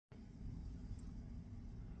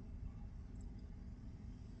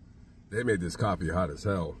They made this coffee hot as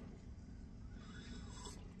hell.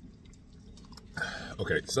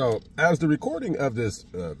 Okay, so as the recording of this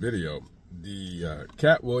video, the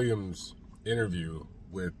Cat Williams interview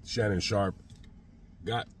with Shannon Sharpe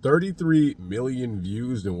got 33 million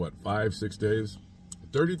views in what, 5-6 days?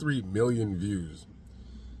 33 million views.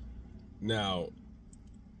 Now,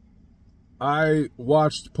 I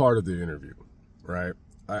watched part of the interview, right?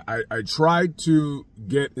 I tried to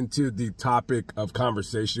get into the topic of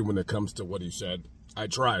conversation when it comes to what he said. I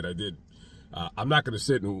did. I'm not going to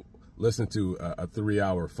sit and listen to a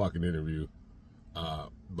 3-hour fucking interview.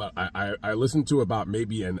 But I listened to about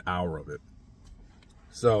maybe an hour of it.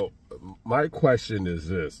 So my question is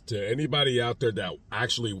this, to anybody out there that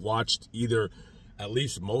actually watched either at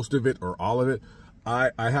least most of it or all of it,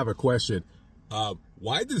 I have a question.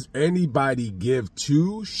 Why does anybody give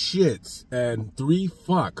 2 shits and 3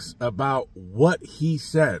 fucks about what he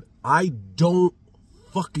said? I don't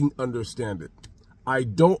fucking understand it. I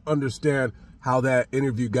don't understand how that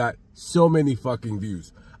interview got so many fucking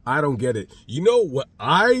views. I don't get it. You know what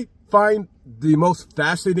I find the most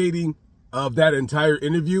fascinating of that entire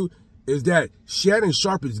interview is that Shannon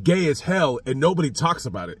Sharpe is gay as hell and nobody talks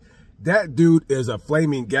about it. That dude is a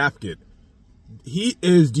flaming gaffkit. He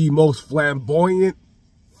is the most flamboyant,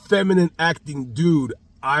 feminine acting dude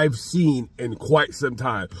I've seen in quite some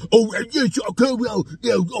time. Oh, yes, okay, well,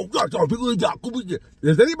 yeah,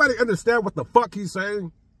 does anybody understand what the fuck he's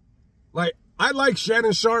saying? Like, I like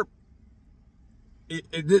Shannon Sharpe.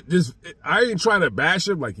 I ain't trying to bash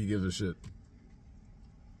him like he gives a shit.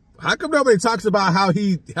 How come nobody talks about how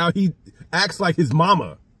he acts like his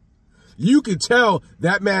mama? You could tell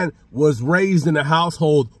that man was raised in a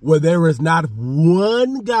household where there is not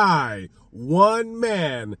one guy, one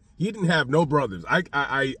man. He didn't have no brothers.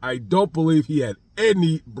 I don't believe he had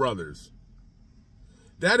any brothers.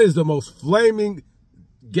 That is the most flaming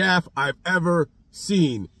gaff I've ever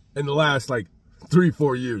seen in the last like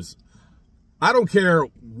 3-4 years. I don't care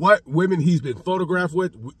what women he's been photographed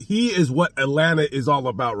with. He is what Atlanta is all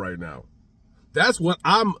about right now. That's what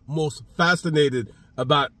I'm most fascinated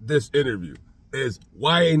about this interview, is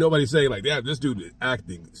why ain't nobody saying like, yeah, this dude is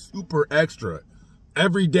acting super extra.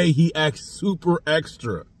 Every day he acts super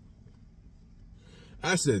extra.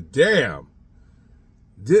 I said, damn.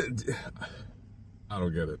 I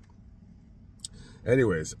don't get it.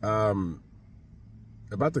 Anyways, about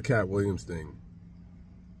the Cat Williams thing.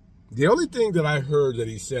 The only thing that I heard that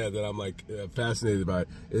he said that I'm like fascinated by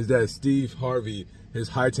is that Steve Harvey, his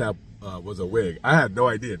high top was a wig. I had no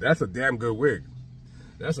idea. That's a damn good wig.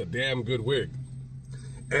 That's a damn good wig.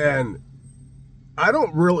 And I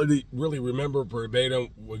don't really remember verbatim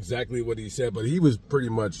exactly what he said, but he was pretty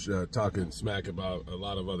much talking smack about a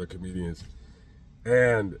lot of other comedians.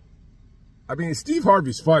 And I mean, Steve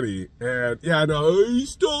Harvey's funny, and yeah, I know he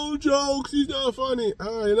stole jokes. He's not funny.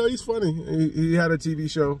 You know, he's funny. He had a TV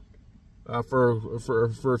show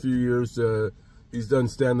for a few years. He's done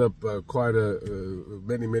stand up quite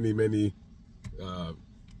many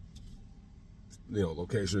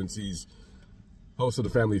locations. He's host of the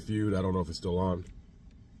Family Feud. I don't know if it's still on.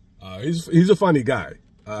 He's a funny guy.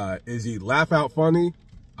 Is he laugh out funny?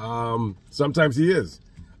 Sometimes he is.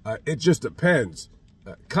 It just depends.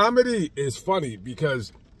 Comedy is funny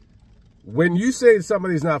because when you say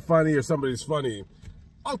somebody's not funny or somebody's funny,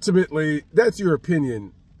 ultimately that's your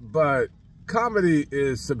opinion. But comedy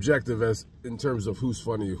is subjective as in terms of who's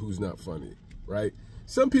funny or who's not funny, right?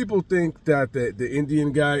 Some people think that the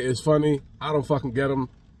Indian guy is funny. I don't fucking get him.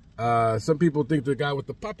 Some people think the guy with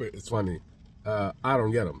the puppet is funny. I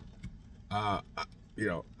don't get him. I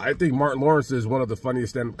think Martin Lawrence is one of the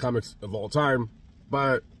funniest stand-up comics of all time,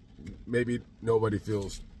 but maybe nobody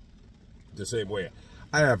feels the same way.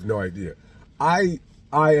 I have no idea. I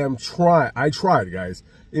tried, guys.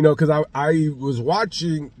 Because I was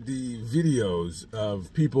watching the videos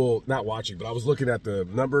of people, not watching, but I was looking at the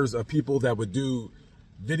numbers of people that would do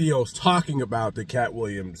videos talking about the Cat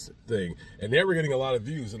Williams thing, and they were getting a lot of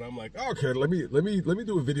views. And I'm like, okay, let me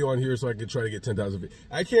do a video on here so I can try to get 10,000 views.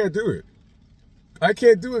 I can't do it. I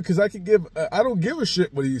can't do it because I don't give a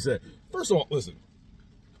shit what he said. First of all, listen,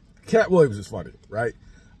 Cat Williams is funny, right?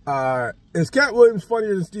 Is Cat Williams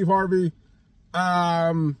funnier than Steve Harvey?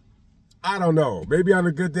 I don't know. Maybe on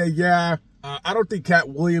a good day, yeah. I don't think Cat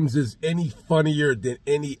Williams is any funnier than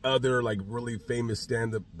any other like really famous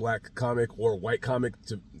stand-up black comic or white comic,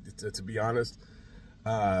 to be honest.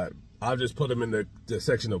 I'll just put him in the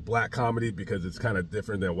section of black comedy because it's kind of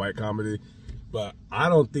different than white comedy. But I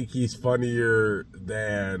don't think he's funnier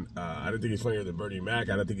than I don't think he's funnier than Bernie Mac.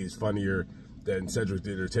 I don't think he's funnier than Cedric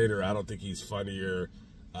the Entertainer. I don't think he's funnier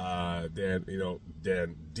than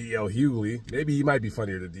D.L. Hughley. Maybe he might be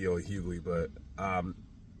funnier than D.L. Hughley, but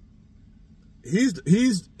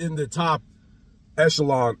he's in the top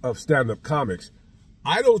echelon of stand-up comics.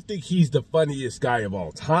 I don't think he's the funniest guy of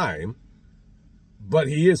all time, but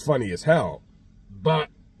he is funny as hell. But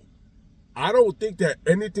I don't think that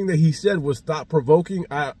anything that he said was thought-provoking.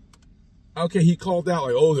 Okay, he called out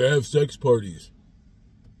like, oh, they have sex parties.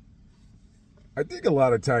 I think a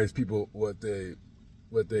lot of times people, what they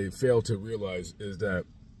fail to realize is that,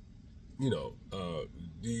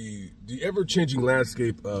 the ever-changing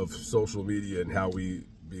landscape of social media and how we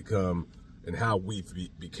become and how we've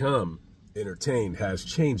become entertained has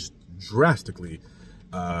changed drastically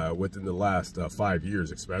within the last 5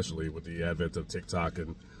 years, especially with the advent of TikTok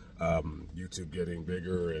and YouTube getting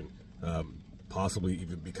bigger and possibly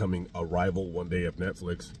even becoming a rival one day of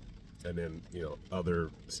Netflix and then, other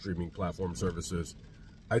streaming platform services.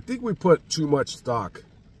 I think we put too much stock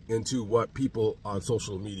into what people on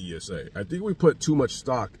social media say. I think we put too much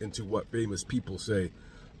stock into what famous people say.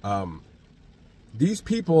 These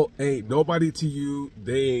people ain't nobody to you.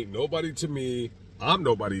 They ain't nobody to me. I'm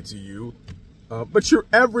nobody to you. But you're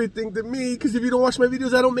everything to me, because if you don't watch my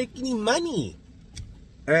videos, I don't make any money.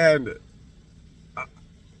 And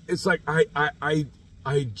it's like,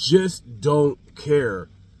 I just don't care.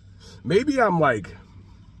 Maybe I'm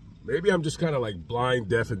just kind of like blind,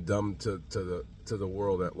 deaf, and dumb to the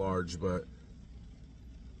world at large, but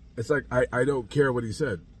it's like, I don't care what he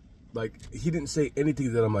said. Like, he didn't say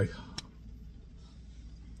anything that I'm like,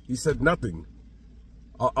 he said nothing.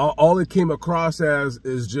 All it came across as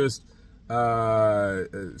is just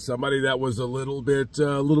somebody that was a little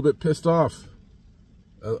bit pissed off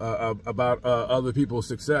about other people's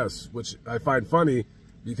success, which I find funny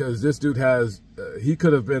because this dude he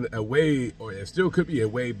could have been it still could be a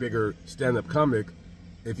way bigger stand-up comic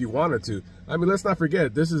if you wanted to. I mean, let's not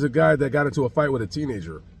forget, this is a guy that got into a fight with a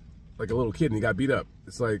teenager, like a little kid, and he got beat up.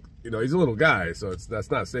 It's like, he's a little guy, so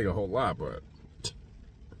that's not saying a whole lot, but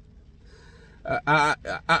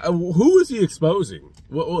who is he exposing?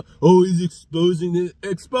 Oh, he's exposing it.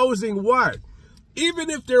 Exposing what?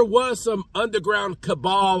 Even if there was some underground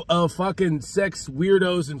cabal of fucking sex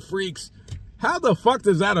weirdos and freaks, how the fuck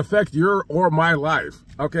does that affect your or my life?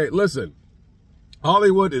 Okay, listen.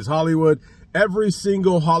 Hollywood is Hollywood. Every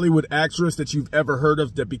single Hollywood actress that you've ever heard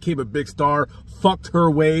of that became a big star fucked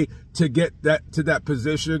her way to get to that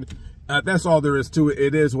position. That's all there is to it.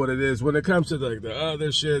 It is what it is. When it comes to the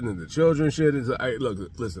other shit and the children shit,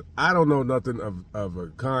 look, listen, I don't know nothing of a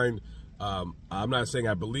kind. I'm not saying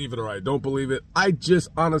I believe it or I don't believe it. I just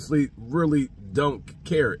honestly really don't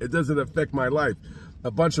care. It doesn't affect my life. A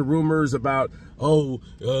bunch of rumors about, who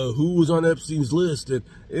was on Epstein's list. And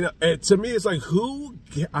to me, it's like,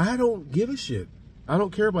 I don't give a shit. I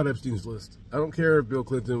don't care about Epstein's list. I don't care if Bill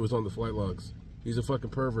Clinton was on the flight logs. He's a fucking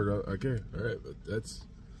pervert. I care. All right, but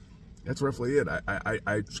that's roughly it.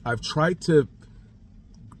 I've tried to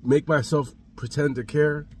make myself pretend to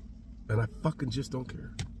care, and I fucking just don't care.